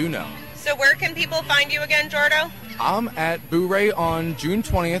people you do know. So where can people find you again, Jordo? I'm at Boo Ray on June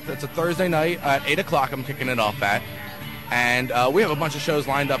 20th. It's a Thursday night at 8 o'clock. I'm kicking it off at. And we have a bunch of shows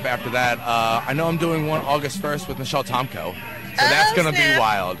lined up after that. I know I'm doing one August 1st with Michelle Tomko. So that's going to be snap.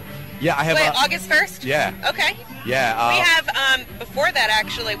 wild. Yeah, I have Wait, August 1st? Yeah. Okay. Yeah. We have, before that,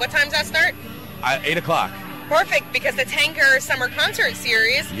 actually. What time does that start? 8 o'clock. Perfect, because the Tanker Summer Concert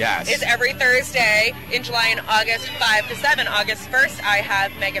Series Yes. is every Thursday in July and August, 5 to 7. August 1st, I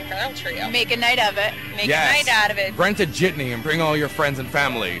have Megan Farrell Trio. Make a night of it. Make Yes. a night out of it. Rent a jitney and bring all your friends and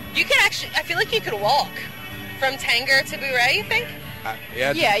family. You can actually, I feel like you could walk from Tanger to Bouray, you think?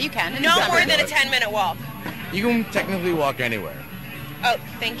 Yeah, you can. No can more do than a it. 10-minute walk. You can technically walk anywhere Oh,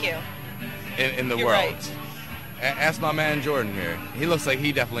 thank you. in the You're world. right. Ask my man Jordan here. He looks like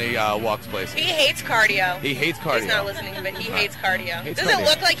he definitely walks places. He hates cardio. He hates cardio. He's not listening, but he hates cardio. Hates Does it cardio.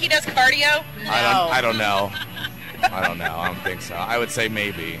 look like he does cardio? I don't know. I don't know. I don't think so. I would say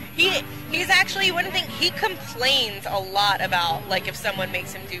maybe. He's actually, you wouldn't think, he complains a lot about, like, if someone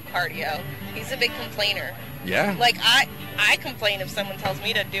makes him do cardio. He's a big complainer. Yeah. Like, I complain if someone tells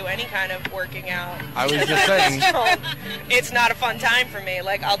me to do any kind of working out. I was just saying. It's not a fun time for me.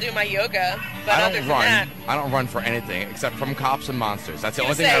 Like, I'll do my yoga, but I other don't than run. that... I don't run for anything except from cops and monsters. That's the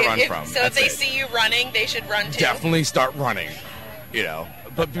only thing Say, I run if, from. So That's if they it. see you running, they should run too. Definitely start running. You know.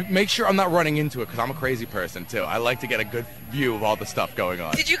 But make sure I'm not running into it because I'm a crazy person too. I like to get a good view of all the stuff going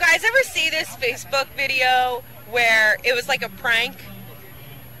on. Did you guys ever see this Facebook video where it was like a prank?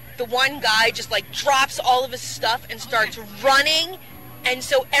 The one guy just like drops all of his stuff and starts running And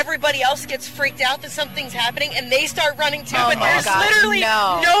so everybody else gets freaked out that something's happening, and they start running too. Oh but my there's God, literally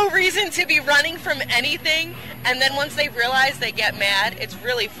no. no reason to be running from anything. And then once they realize, they get mad. It's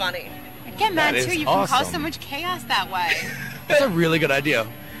really funny. I get mad That too. is You can cause awesome. so much chaos that way. That's a really good idea.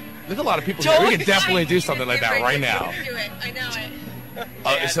 There's a lot of people here. We can definitely do something like that right now. Do it. I know it.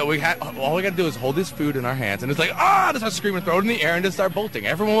 So all we got to do is hold this food in our hands, and it's like, just start screaming, throw it in the air, and just start bolting.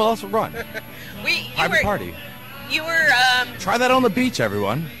 Everyone else will run. Private party. You were. Try that on the beach,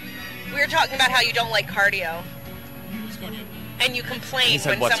 everyone. We were talking about how you don't like cardio. And you complain He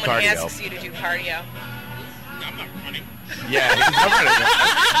said, when "What's someone cardio?" asks you to do cardio. I'm not running. Yeah,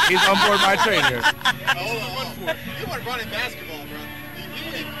 he's on board my train here. You want to run in basketball, bro. You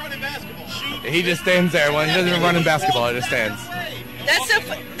don't even run in basketball. Shoot. He just stands there. When he doesn't even run in basketball, he just stands.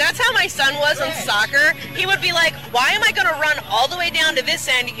 That's how my son was in soccer. He would be like, why am I going to run all the way down to this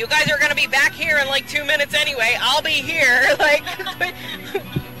end? You guys are going to be back here in like 2 minutes anyway. I'll be here. Like,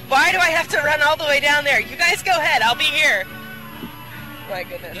 why do I have to run all the way down there? You guys go ahead. I'll be here. My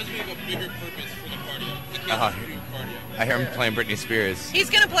goodness. Doesn't have a bigger purpose for the cardio. The kids Uh-huh. do cardio. I hear him playing Britney Spears. He's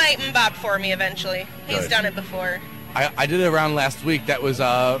going to play Mbop for me eventually. He's Good. done it before. I did it around last week. That was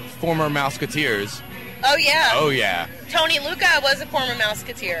former Mouseketeers. Oh, yeah. Oh, yeah. Tony Luca was a former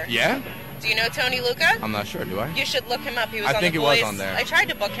Mouseketeer. Yeah? Do you know Tony Luca? I'm not sure, do I? You should look him up. He was I on think The he was Voice. on there. I tried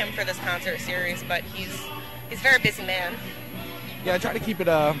to book him for this concert series, but he's a very busy man. Yeah, I try to keep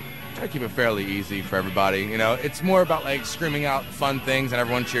it fairly easy for everybody. You know, it's more about like screaming out fun things and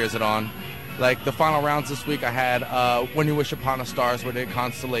everyone cheers it on. Like the final rounds this week, I had When You Wish Upon a Stars, where they did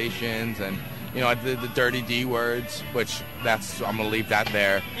constellations, and I did the dirty D words, which I'm gonna leave that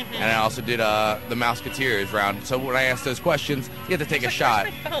there. Mm-hmm. And I also did the Mouseketeers round. So when I asked those questions, you had to take a shot.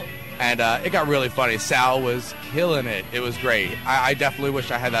 And it got really funny. Sal was killing it. It was great. I definitely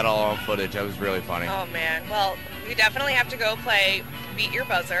wish I had that all on footage. It was really funny. Oh, man. Well, we definitely have to go play Beat Your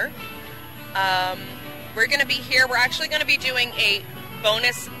Buzzer. We're going to be here. We're actually going to be doing a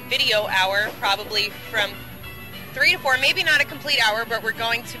bonus video hour, probably from 3 to 4. Maybe not a complete hour, but we're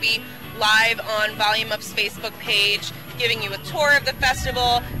going to be live on Volume Up's Facebook page, giving you a tour of the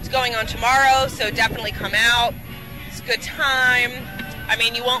festival. It's going on tomorrow, so definitely come out. It's a good time. I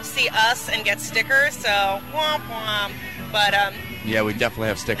mean, you won't see us and get stickers, so womp womp. But Yeah, we definitely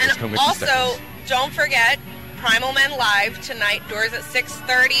have stickers. and Come get your stickers. also, don't forget, Primal Men Live tonight. Doors at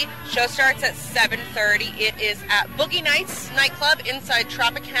 6:30. Show starts at 7:30. It is at Boogie Nights nightclub inside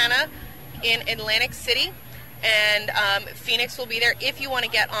Tropicana in Atlantic City. And Phoenix will be there. If you want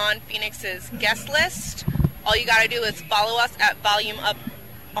to get on Phoenix's guest list, all you got to do is follow us at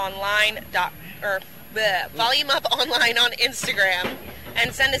VolumeUpOnline on Instagram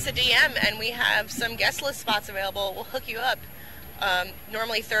and send us a DM, and we have some guest list spots available. We'll hook you up.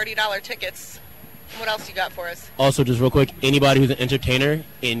 Normally $30 tickets. What else you got for us? Also, just real quick, anybody who's an entertainer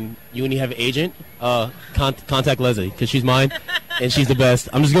and you only have an agent, contact Leslie, because she's mine, and she's the best.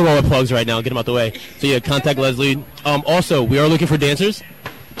 I'm just going to roll my plugs right now and get them out the way. So, yeah, contact Leslie. Also, we are looking for dancers.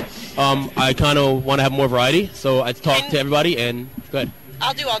 I kind of want to have more variety, so I talk to everybody, and go ahead.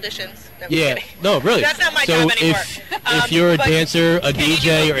 I'll do auditions. No, I'm Yeah, kidding. no, really. That's not my so job anymore. If you're a but dancer, a can you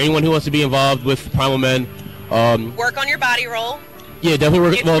DJ, or anyone who wants to be involved with Primal Men, work on your body roll. yeah, definitely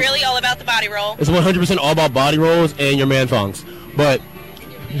work. It's well, really all about the body roll. it's 100% all about body rolls and your man thongs. But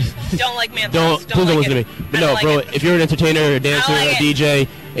Don't like man please don't like listen it. to me. But I no, don't like bro, it. if you're an entertainer, a dancer, I like a DJ,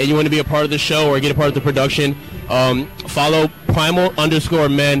 and you want to be a part of the show or get a part of the production, follow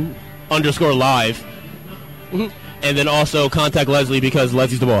Primal_Men_live. And then also contact Leslie because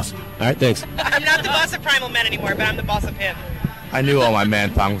Leslie's the boss. All right, thanks. I'm not the boss of Primal Men anymore, but I'm the boss of him. I knew all my man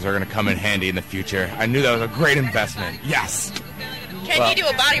thongs are going to come in handy in the future. I knew that was a great investment. Yes. Can you do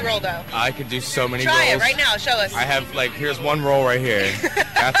a body roll, though? I could do so many Try rolls. it right now. Show us. I have, here's one roll right here.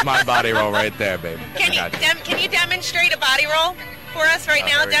 That's my body roll right there, baby. Can you demonstrate a body roll for us right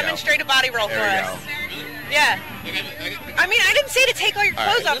now? there we go. Demonstrate a body roll There for we us. Yeah. I mean, I didn't say to take all your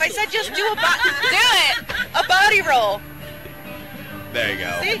clothes off. I said just do a body roll. There you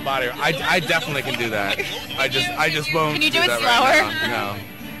go. See? Body. I definitely can do that. I just won't. Can you do it that slower? Right now. No,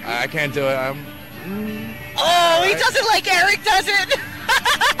 I can't do it. Oh, he doesn't like Eric, does it?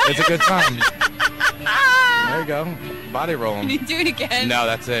 It's a good time. There you go. Body rolling. Can you do it again? No,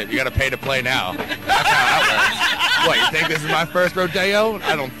 that's it. You got to pay to play now. That's how that works. What, you think this is my first rodeo?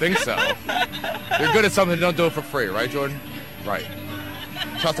 I don't think so. You're good at something, don't do it for free, right, Jordan? Right.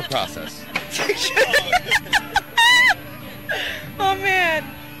 Trust the process. Oh, man.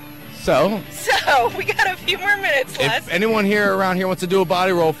 So, we got a few more minutes left. if anyone around here wants to do a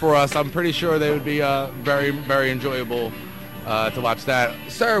body roll for us, I'm pretty sure they would be very, very enjoyable to watch that.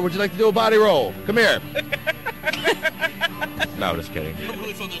 Sir, would you like to do a body roll? Come here. No, just kidding. I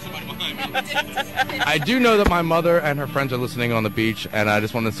really felt there's somebody behind me. I do know that my mother and her friends are listening on the beach, and I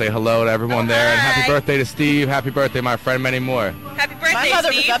just want to say hello to everyone there, and happy birthday to Steve. Happy birthday, my friend, many more. Happy birthday, My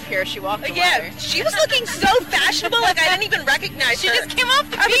mother Steve. was up here. She walked away. Yeah, she was looking so fashionable, like I didn't even recognize her. She just came off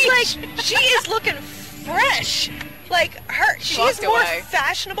the I beach. was like, she is looking fresh. Like she's walked more away.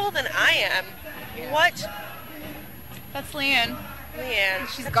 fashionable than I am. What? That's Leanne. Leanne.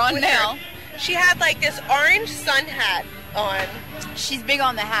 She's gone With now. her- She had like this orange sun hat on. She's big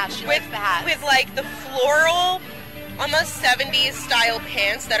on the hat. She likes the hat. With like the floral, almost 70s style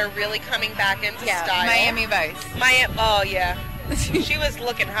pants that are really coming back into style. Miami Vice. Oh yeah. She was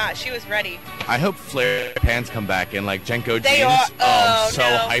looking hot. She was ready. I hope flare pants come back in, like Jenko They jeans. are. Oh, I'm so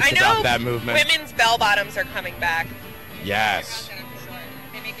no. hyped I know about that movement. Women's bell bottoms are coming back. Yes.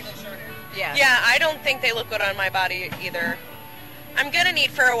 They make it look shorter. Yeah. Yeah, I don't think they look good on my body either. I'm gonna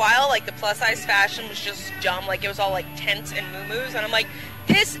need for a while, like the plus size fashion was just dumb. Like it was all like tents and muumuus, and I'm like,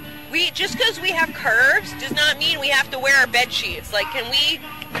 just because we have curves does not mean we have to wear our bed sheets. Like, can we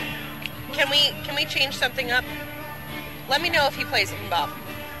change something up? Let me know if he plays Mbop.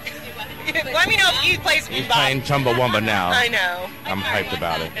 Let me know if he plays He's Mbop. playing Chumbawamba now. I know. I'm hyped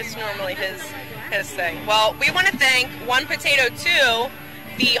about it. It's normally his thing. Well, we want to thank One Potato 2,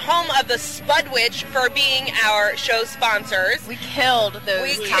 the home of the Spudwitch, for being our show sponsors. We killed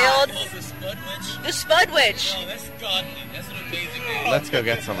those. We cats. killed The Spud Witch? the Spudwitch Oh, that's godly. That's an amazing name. Let's go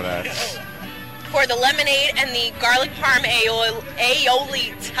get some of that. for the lemonade and the garlic parm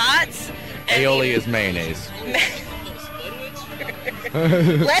aioli tots. And Aioli is mayonnaise.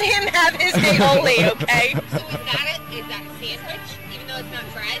 Let him have his aioli, okay? So is that a sandwich, even though it's not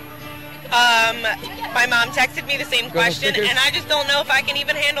bread? My mom texted me the same question, and I just don't know if I can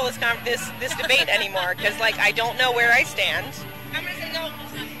even handle this debate anymore, because like I don't know where I stand. I'm gonna say no.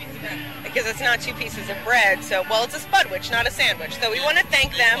 It's not a piece of bread. Because it's not two pieces of bread, so well, it's a Spudwitch, not a sandwich. So we want to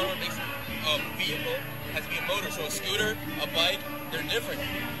thank them. Vehicle has to be a motor, so a scooter, a bike, they're different.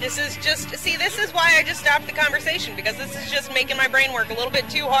 This is why I just stopped the conversation, because this is just making my brain work a little bit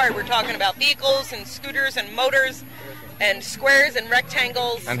too hard. We're talking about vehicles and scooters and motors and squares and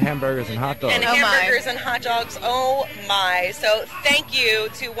rectangles. And hamburgers and hot dogs. And hamburgers and hot dogs. Oh my. So thank you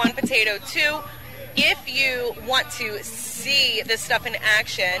to One Potato 2. If you want to see this stuff in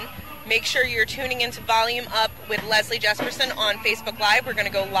action, make sure you're tuning into Volume Up with Leslie Jesperson on Facebook Live. We're going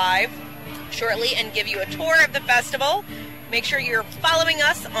to go live shortly and give you a tour of the festival. Make sure you're following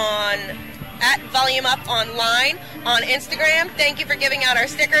us at Volume Up Online on Instagram. Thank you for giving out our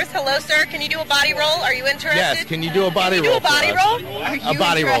stickers. Hello, sir. Can you do a body roll? Are you interested? Yes, can you do a body roll? Do a body roll? Are you A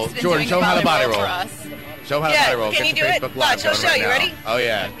body roll. interested in Jordan, doing show him how to body roll. for us? Show him how to Yeah, body roll. can Get you to do it? Facebook Live Watch, I'll going show right you. now. Ready? Oh,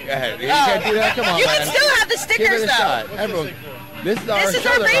 yeah. Go ahead. You can't do that? Come on, You man. can still have the Give stickers, it a though. shot. Everyone. This is our This is show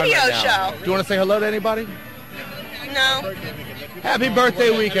our that we're on radio right now. show. Do you want to say hello to anybody? No. Happy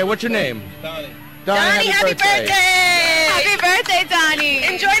birthday weekend. What's your name? Donnie, happy birthday! Happy birthday, Donnie!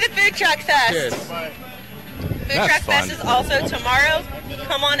 Enjoy the Food Truck Fest. Cheers. Food That's Truck fun. Fest is also tomorrow.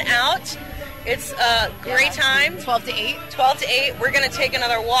 Come on out. It's a great time. 12 to 8. 12 to 8. We're going to take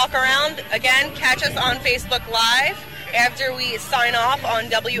another walk around. Again, catch us on Facebook Live after we sign off on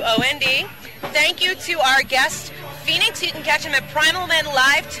WOND. Thank you to our guest, Phoenix. You can catch him at Primal Men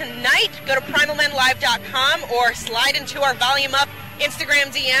Live tonight. Go to primalmenlive.com or slide into our Volume Up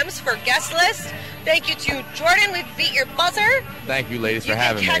Instagram DMs for guest list. Thank you to Jordan. We've beat your buzzer. Thank you, ladies, You for can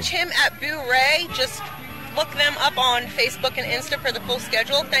having catch me. him at Boo Ray. Just look them up on Facebook and Insta for the full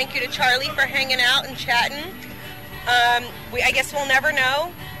schedule. Thank you to Charlie for hanging out and chatting. I guess we'll never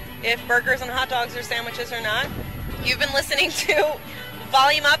know if burgers and hot dogs are sandwiches or not. You've been listening to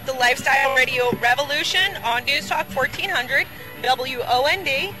Volume Up, the Lifestyle Radio Revolution on News Talk 1400 WOND.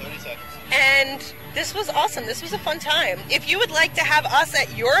 30 seconds. And this was awesome. This was a fun time. If you would like to have us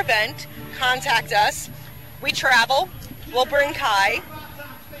at your event, contact us. We travel. We'll bring Kai.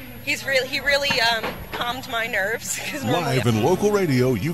 He really calmed my nerves. 'cause normally Live and local radio, you